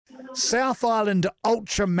South Island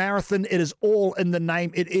Ultra Marathon. It is all in the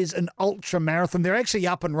name. It is an ultra marathon. They're actually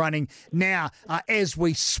up and running now as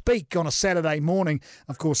we speak on a Saturday morning.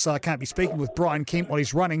 Of course, I can't be speaking with Bryan Kemp while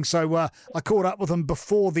he's running, so I caught up with him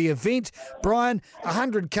before the event. Bryan,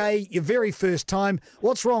 100K, your very first time.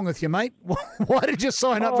 What's wrong with you, mate? Why did you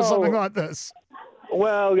sign up for something like this?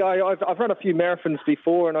 Well, I've run a few marathons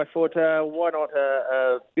before, and I thought, why not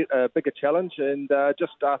a bigger challenge? And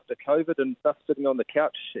just after COVID and stuff, sitting on the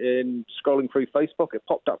couch and scrolling through Facebook, it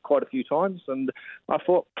popped up quite a few times, and I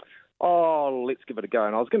thought, let's give it a go.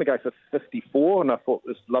 And I was going to go for 54, and I thought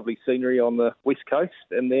this lovely scenery on the west coast,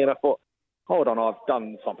 and then I thought, hold on, I've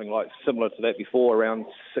done something like similar to that before, around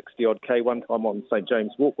 60-odd K one time on St.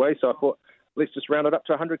 James Walkway, so I thought, let's just round it up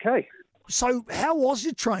to 100K. So how was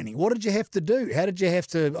your training? What did you have to do? How did you have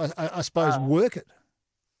to, I suppose, work it?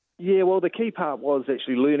 Yeah, well, the key part was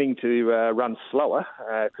actually learning to run slower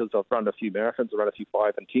because I've run a few marathons, I've run a few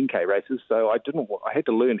 5 and 10K races, so I had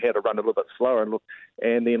to learn how to run a little bit slower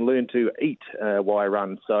and then learn to eat while I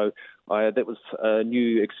run. So that was a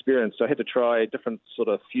new experience. So I had to try a different sort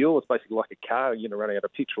of fuel. It's basically like a car, running out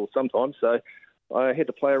of petrol sometimes. So I had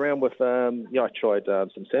to play around with, I tried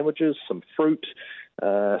some sandwiches, some fruit,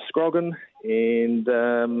 scroggin, and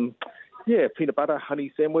peanut butter,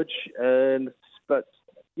 honey sandwich, and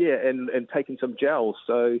taking some gels.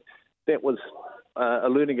 So that was a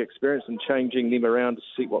learning experience and changing them around to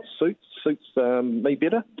see what suits me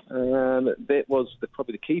better. That was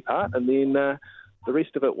probably the key part, and then the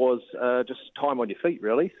rest of it was just time on your feet,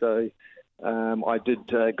 really. So I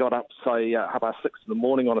got up, say, 6:30 in the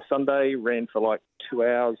morning on a Sunday, ran for like 2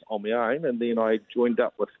 hours on my own, and then I joined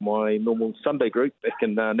up with my normal Sunday group back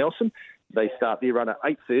in Nelson. They start their run at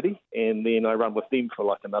 8:30, and then I run with them for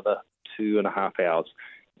like another 2.5 hours.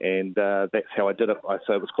 And that's how I did it.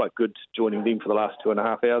 So it was quite good joining them for the last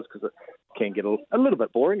 2.5 hours because it can get a little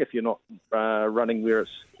bit boring if you're not running where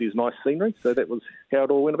there's nice scenery. So that was how it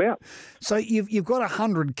all went about. So you've got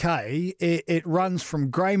 100K. It runs from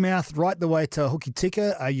Greymouth right the way to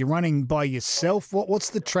Hokitika. Are you running by yourself? What's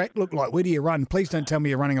the track look like? Where do you run? Please don't tell me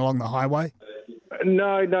you're running along the highway.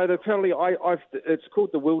 No. Apparently, it's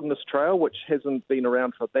called the Wilderness Trail, which hasn't been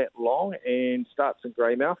around for that long and starts in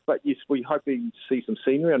Greymouth. But yes, we're hoping to see some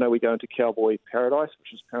scenery. I know we're going to Cowboy Paradise,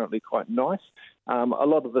 which is apparently quite nice. A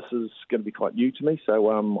lot of this is going to be quite new to me, so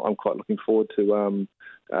I'm quite looking forward to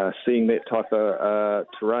seeing that type of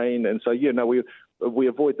terrain. And so, we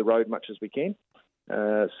avoid the road much as we can.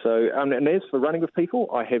 And as for running with people,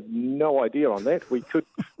 I have no idea on that. We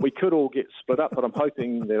could all get split up, but I'm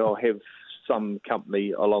hoping that I'll have some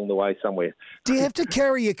company along the way somewhere. Do you have to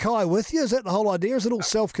carry your kai with you? Is that the whole idea? Is it all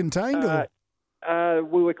self-contained?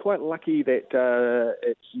 We were quite lucky that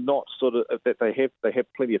it's not sort of that they have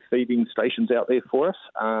plenty of feeding stations out there for us.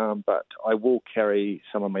 But I will carry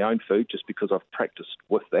some of my own food just because I've practiced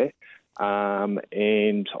with that.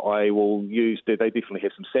 And I will use. They definitely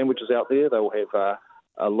have some sandwiches out there. They'll have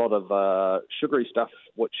a lot of sugary stuff,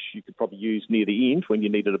 which you could probably use near the end when you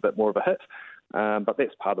needed a bit more of a hit. But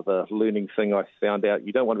that's part of the learning thing I found out.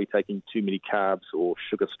 You don't want to be taking too many carbs or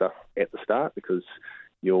sugar stuff at the start because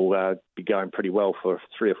you'll be going pretty well for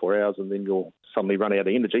 3 or 4 hours and then you'll suddenly run out of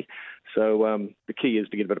energy. So the key is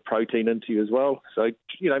to get a bit of protein into you as well. So,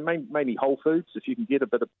 mainly whole foods. If you can get a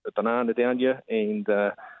bit of a banana down you and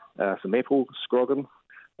some apple, scroggin,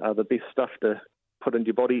 the best stuff to put into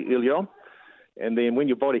your body early on. And then when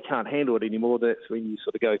your body can't handle it anymore, that's when you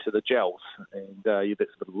sort of go to the gels. And that's a bit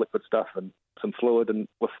of liquid stuff and some fluid and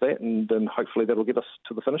with that, and then hopefully that'll get us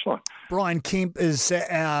to the finish line. Bryan Kemp is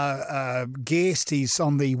our guest. He's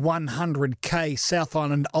on the 100K South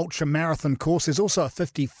Island Ultra Marathon course. There's also a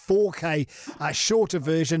 54K shorter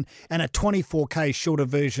version and a 24K shorter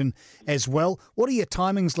version as well. What are your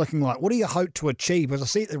timings looking like? What do you hope to achieve? Because I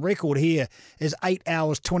see the record here is 8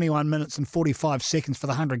 hours, 21 minutes and 45 seconds for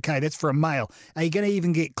the 100K. That's for a male. Are you going to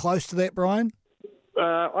even get close to that, Bryan?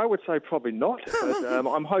 I would say probably not. But,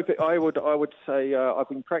 I'm hoping. I would say I've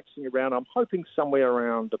been practicing around. I'm hoping somewhere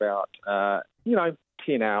around about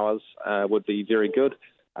 10 hours would be very good.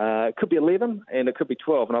 It could be 11 and it could be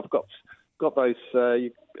 12. And I've got those a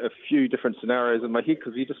few different scenarios in my head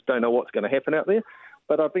because you just don't know what's going to happen out there.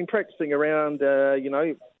 But I've been practicing around.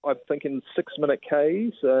 I'm thinking 6-minute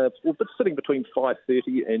Ks. But sitting between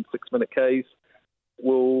 5:30 and 6-minute Ks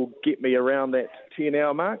will get me around that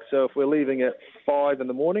 10-hour mark. So if we're leaving at 5 in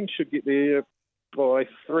the morning, should get there by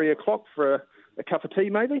 3 o'clock for a cup of tea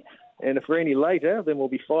maybe. And if we're any later, then we'll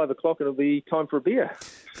be 5 o'clock and it'll be time for a beer.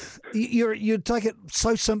 You take it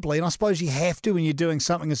so simply, and I suppose you have to when you're doing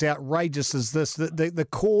something as outrageous as this. The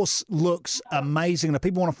course looks amazing, and if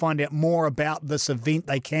people want to find out more about this event,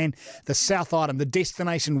 they can. The South Island, the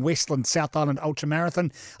Destination Westland South Island Ultra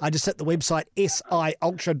Marathon. Just hit the website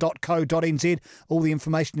siultra.co.nz. All the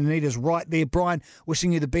information you need is right there. Bryan,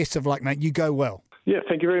 wishing you the best of luck, mate. You go well. Yeah,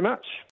 thank you very much.